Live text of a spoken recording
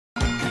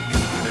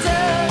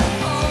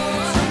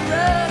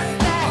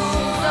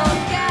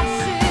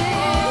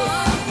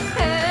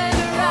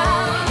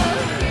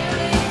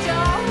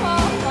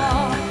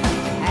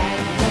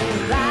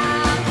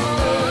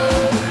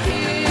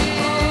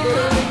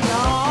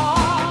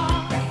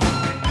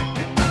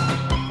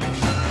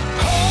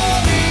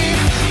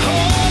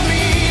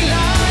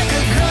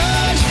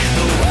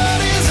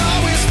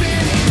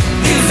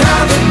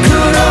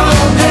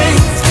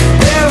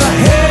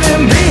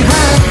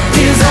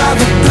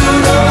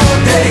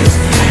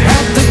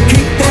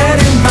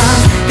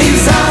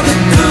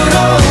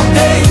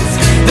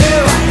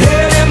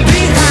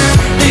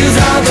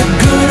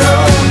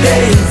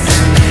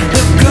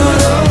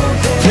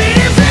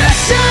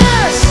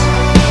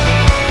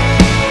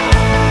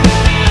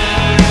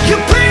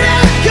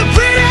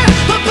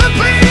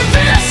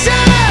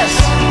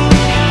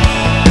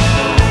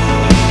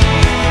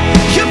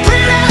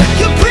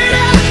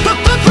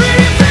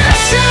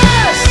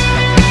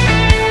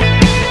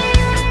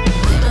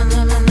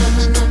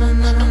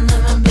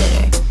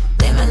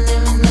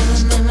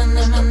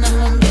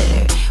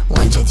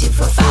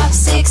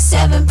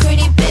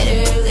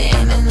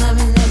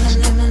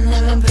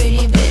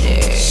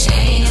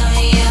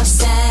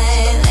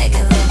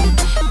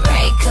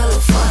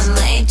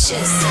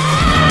gorgeous.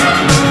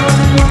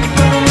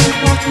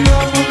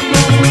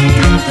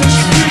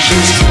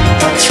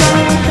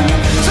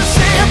 So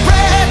say a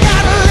prayer,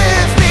 gotta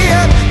lift me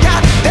up.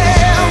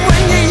 Goddamn,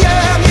 when you're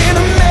young in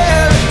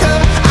America,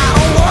 I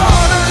don't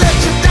wanna let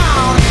you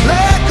down.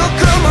 Luck will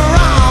come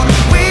around.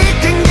 We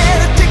can get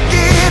a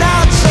ticket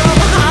out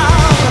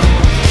somehow.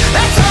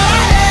 That's all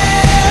I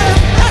have.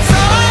 That's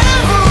all I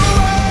ever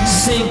want.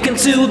 Sinking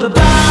to the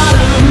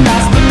bottom,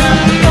 last but not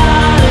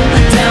forgotten.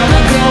 Down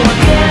I go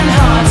again,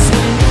 heart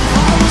swing.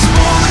 I was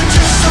more than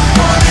just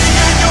somebody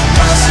in your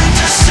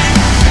passenger seat.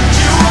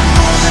 You were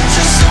more than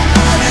just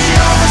somebody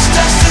I was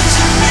destined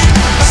to meet.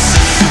 I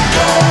see you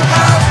don't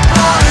have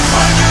mine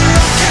when you're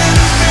looking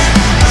at me,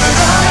 but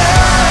I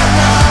am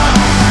now.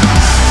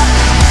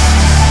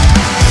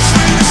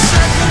 Sweet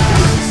second.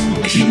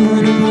 If you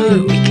wanna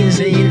work, we can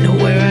say you know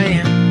where I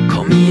am.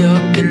 Call me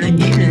up in the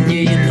evening,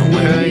 yeah, you know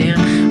where I am.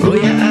 Roll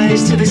your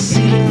eyes to the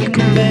ceiling, you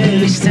can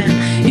barely stand.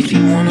 If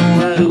you wanna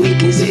work, we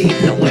can say you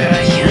know where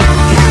I am.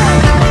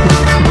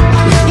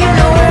 You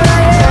know where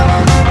I am.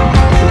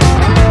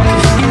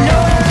 You know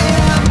where I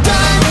am.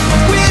 Done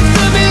with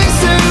the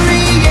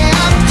misery,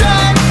 yeah, I'm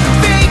done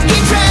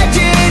faking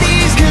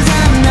tragedies, 'cause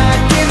I'm not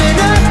giving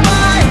up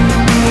on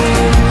me.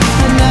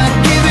 I'm not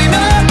giving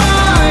up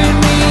on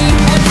me.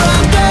 And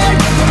from then,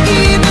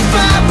 even if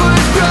I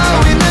was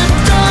growing the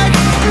dark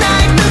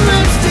night, the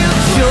moon still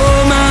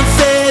You're my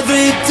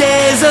favorite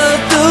days of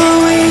the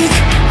week.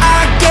 I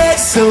get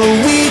so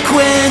weak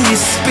when you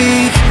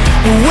speak.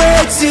 Way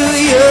too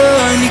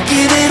young to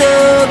give it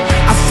up.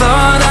 I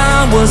thought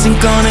I wasn't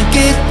gonna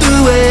get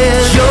through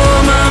it.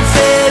 You're my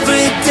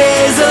favorite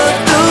days of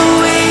the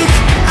week.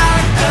 I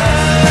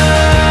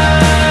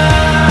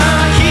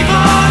keep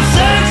on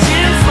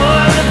searching for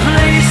the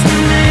place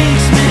that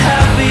makes me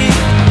happy.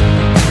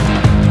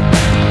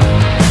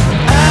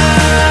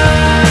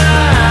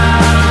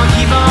 I'll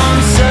keep on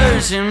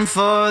searching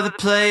for the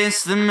place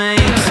that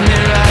makes me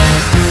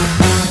right.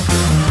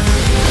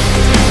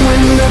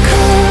 When the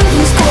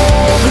curtains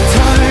call the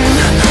time,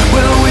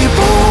 will we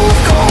both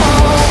go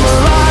home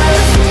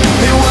alive?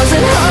 It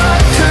wasn't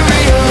hard to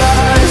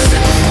realize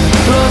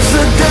love's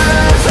the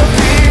death of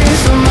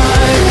peace of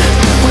mind.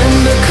 When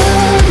the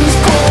curtains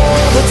call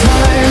the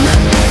time,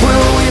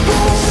 will we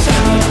both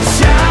shine?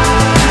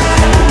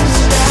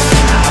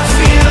 I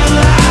feel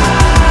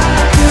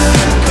like a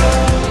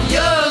girl.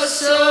 You're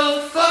so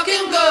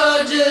fucking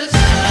gorgeous.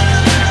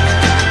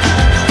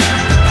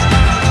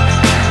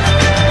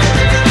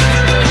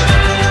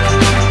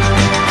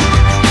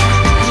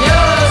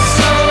 You're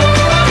so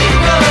fucking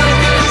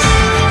gorgeous.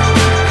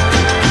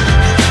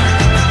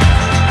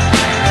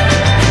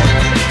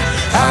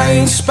 I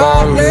ain't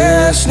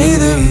spotless,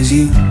 neither is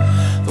you.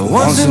 But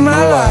once in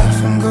my life,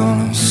 I'm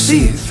gonna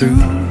see it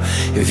through.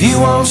 If you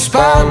want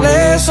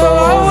spotless, I'll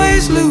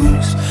always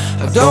lose.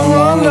 I don't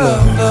want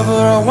love,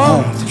 lover, I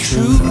want the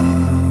truth.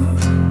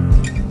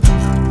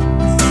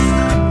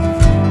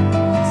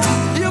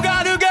 You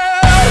gotta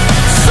get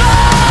so,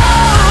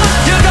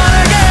 you're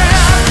gonna get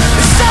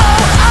so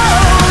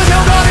old,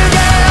 you're gonna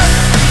get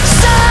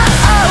so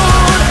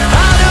old,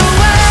 either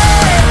way.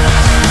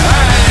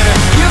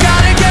 You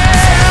gotta get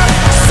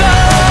so,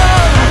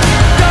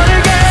 gonna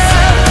get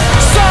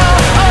so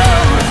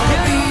old.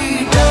 Be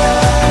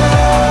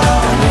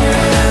done,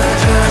 yeah,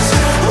 just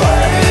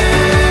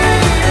waiting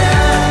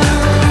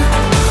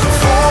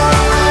for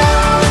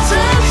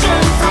a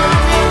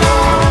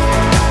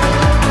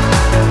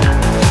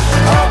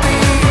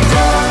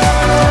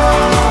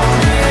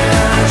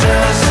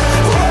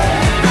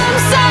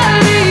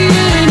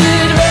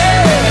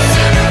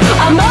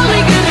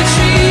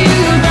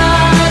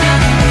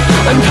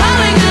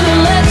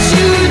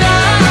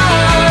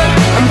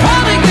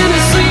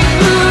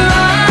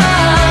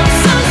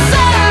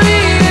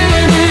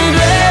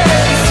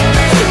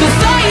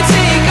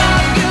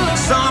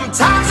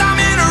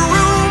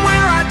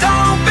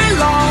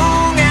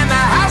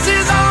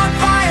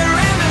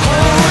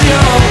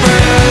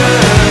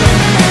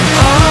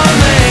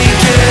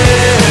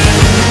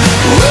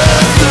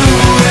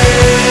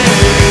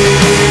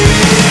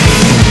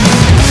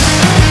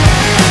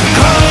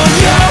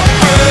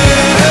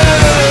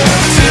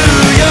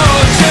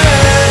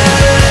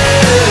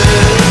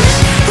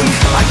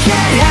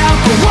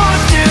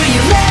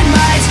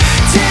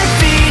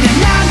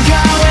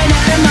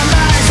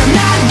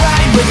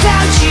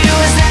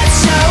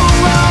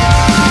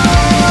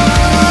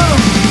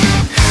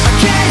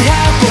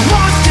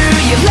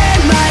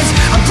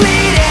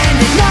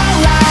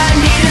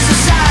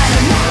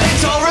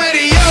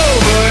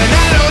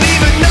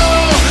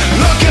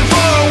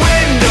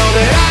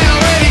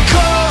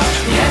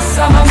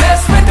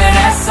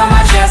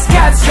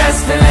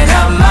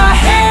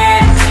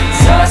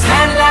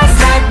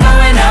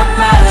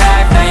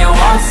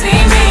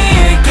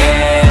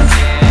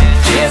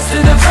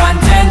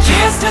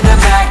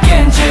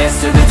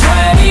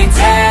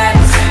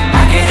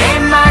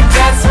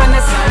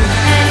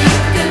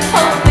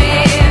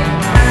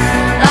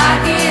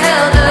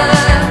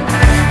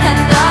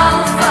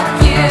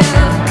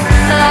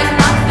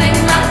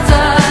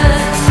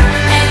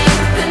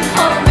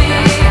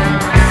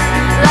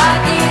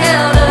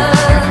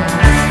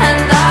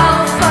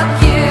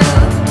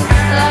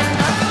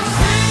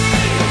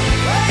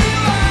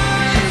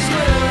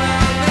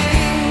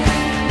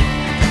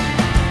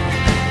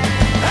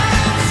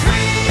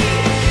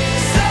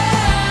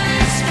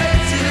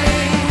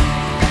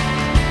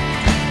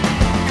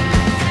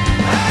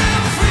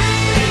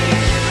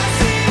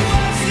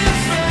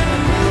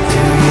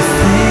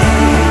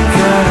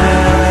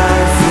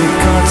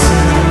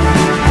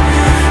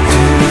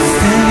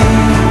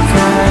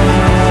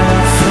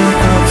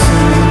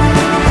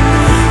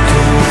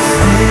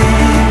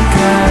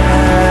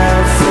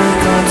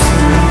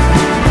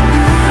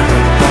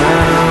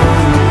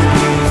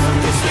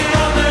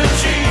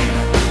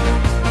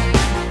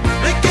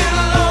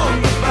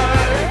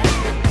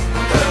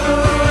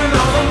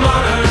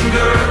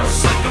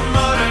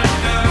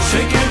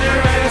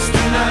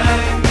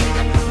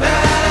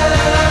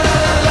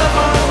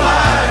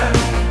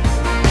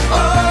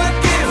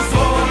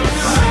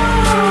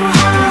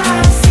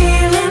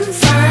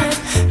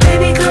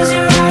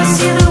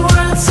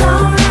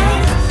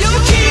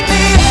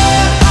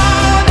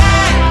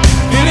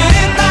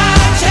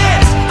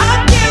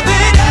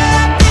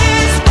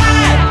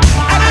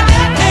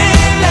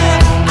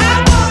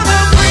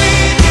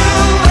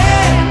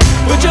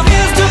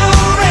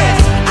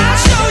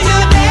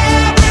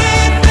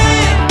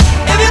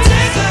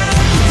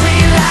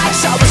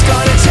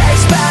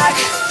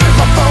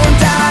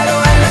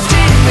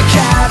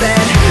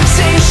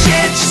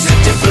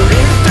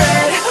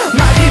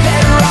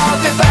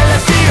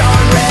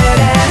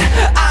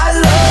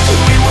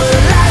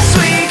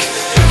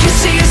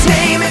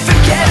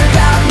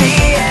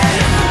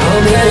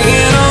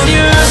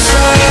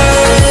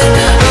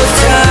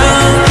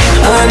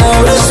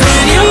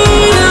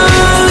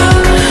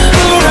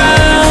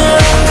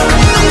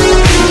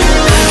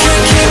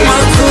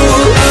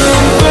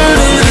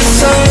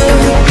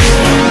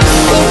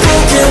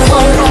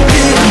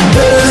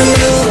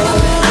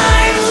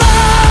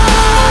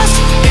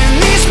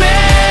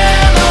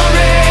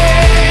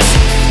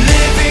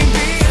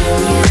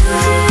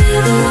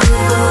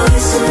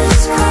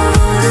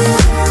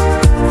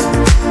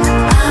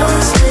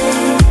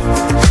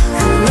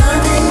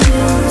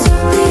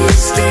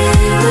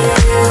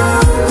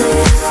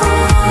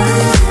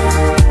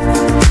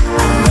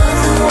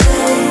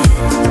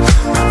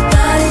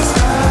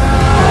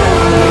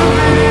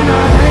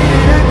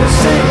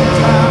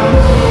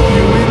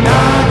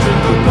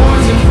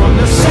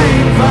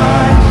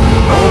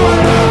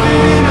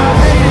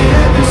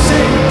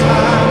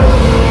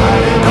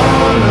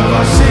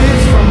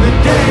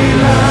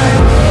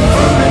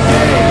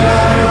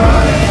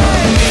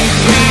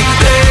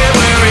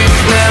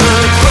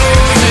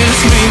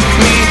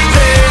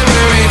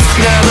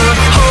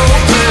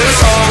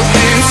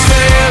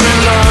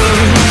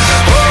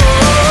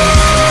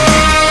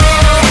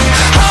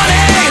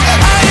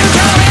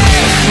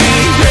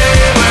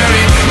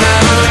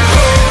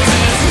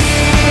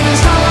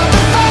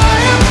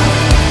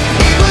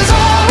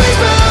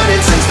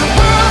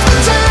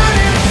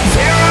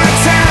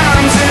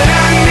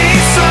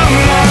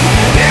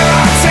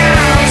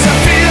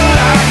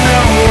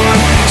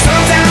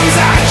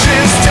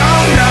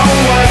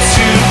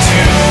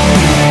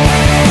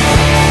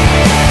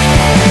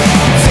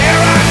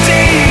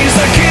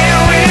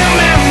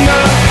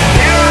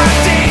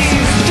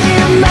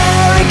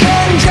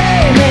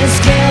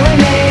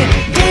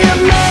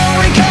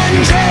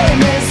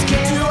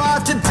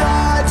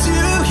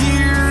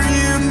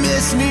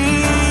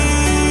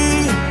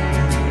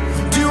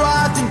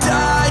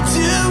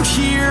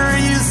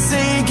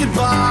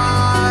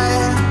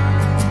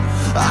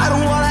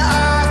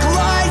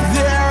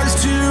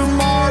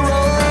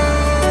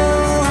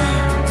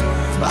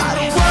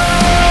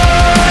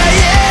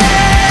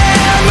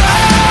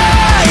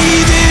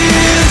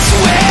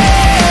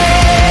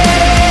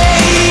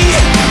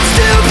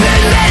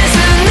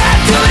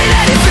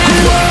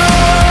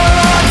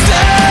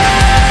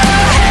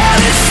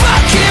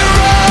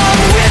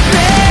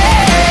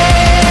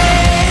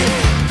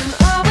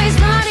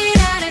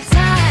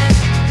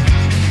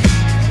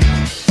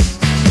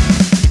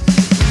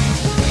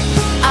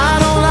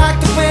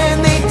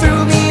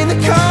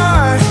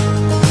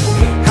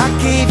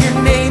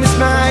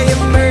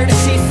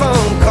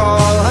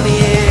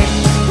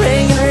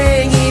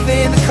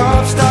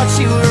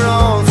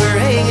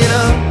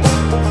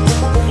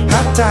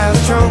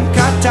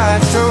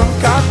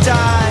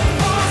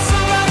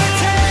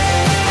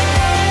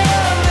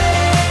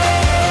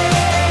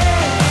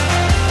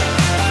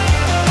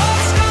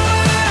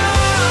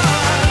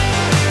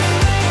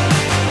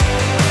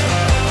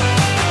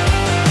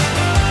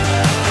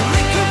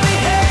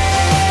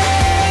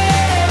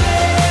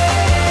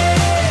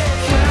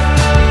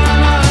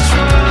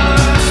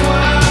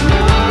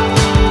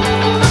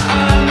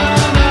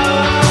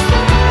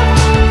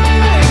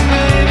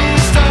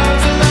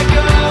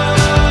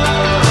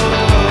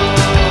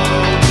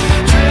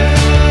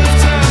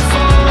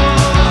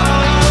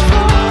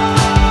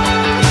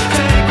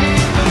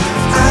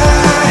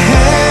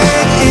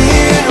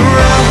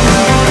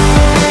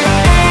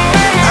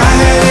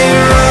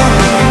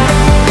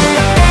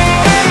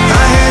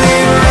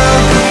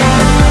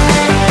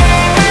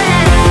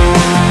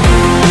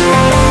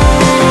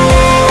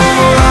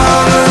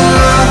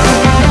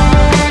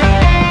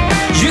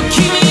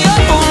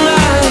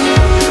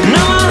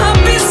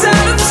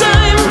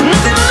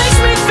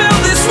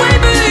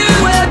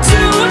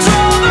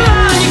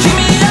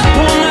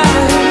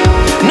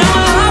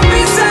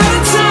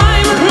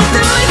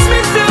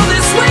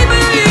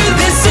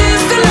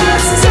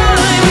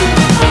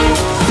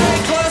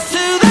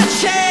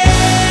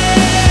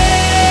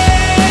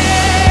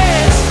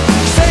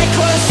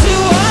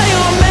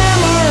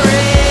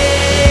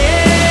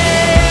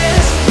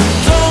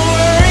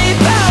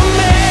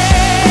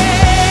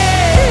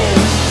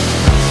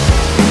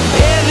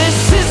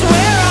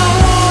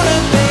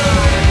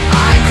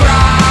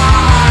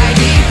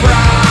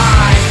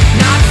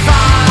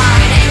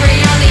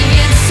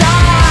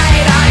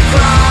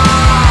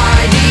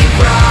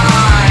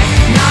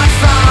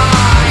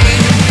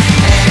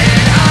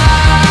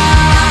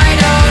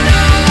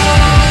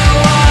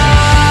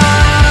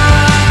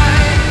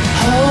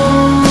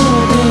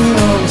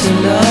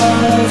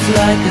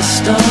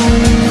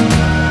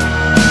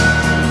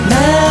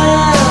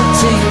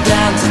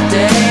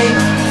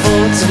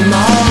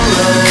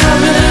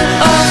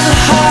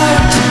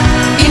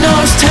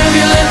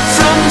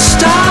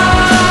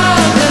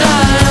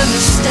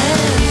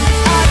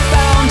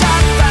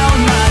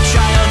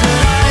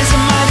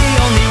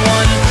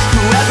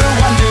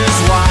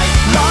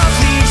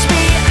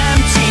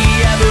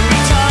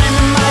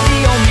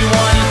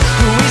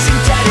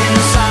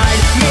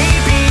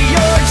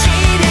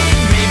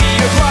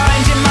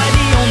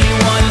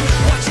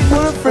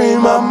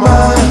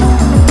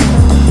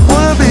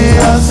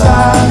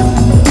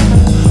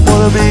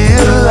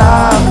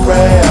alive,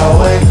 pray I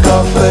wake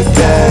up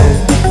again.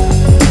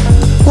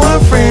 Wanna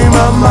free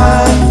my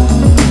mind,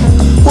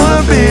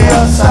 wanna be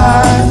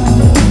outside,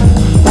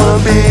 wanna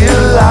be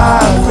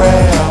alive,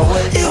 pray I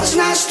wake up. It was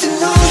nice to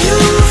know you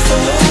for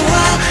a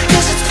while,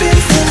 'cause it's been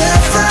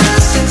forever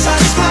since I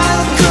smiled.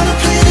 I'm gonna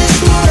play this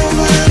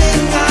moment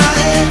in my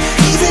head,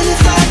 even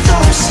if I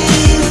don't see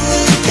you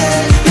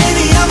again.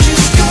 Maybe I'm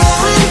just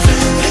going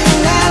through it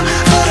now,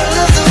 but I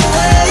love the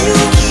way you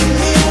keep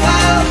me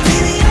wild.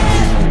 Baby,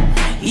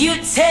 You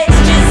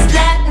taste just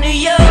like New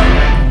York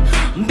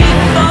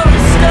before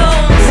the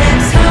storms had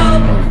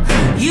told.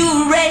 You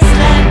race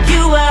like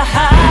you were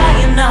high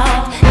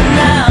enough, and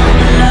now I'm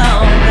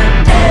alone.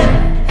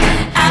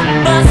 I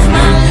bust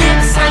my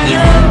lips on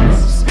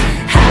yours.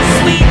 How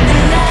sweet the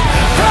night.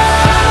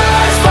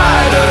 prize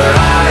fighter,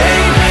 I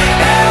ain't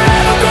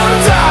ever gonna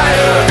die.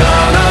 You're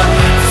gonna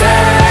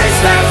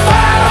taste that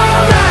fire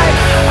all night.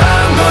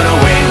 I'm gonna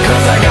win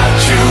 'cause I got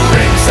you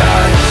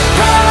ringside.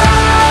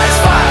 Prize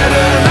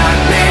fighter, knock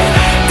me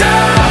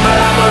down, but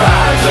I'm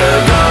alive.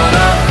 You're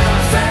gonna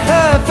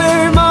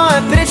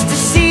Vermont, but it's the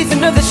season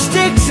of the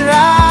sticks. And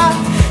I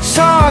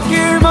saw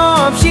your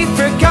mom, she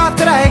forgot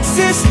that I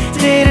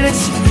existed. And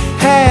it's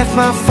half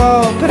my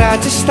fault, but I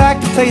just like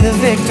to play the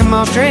victim.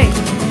 I'll drink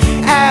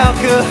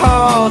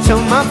alcohol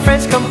till my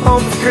friends come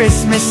home for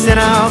Christmas, and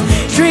I'll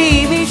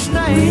dream each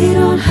night. We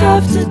don't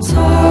have to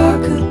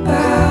talk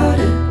about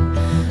it.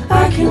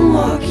 I can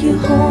walk you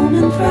home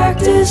and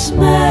practice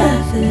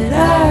method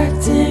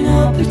acting.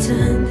 I'll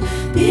pretend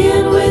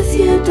being with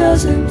you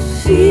doesn't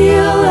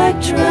feel like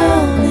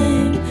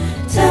drowning.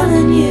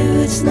 Telling you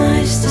it's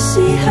nice to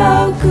see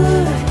how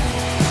good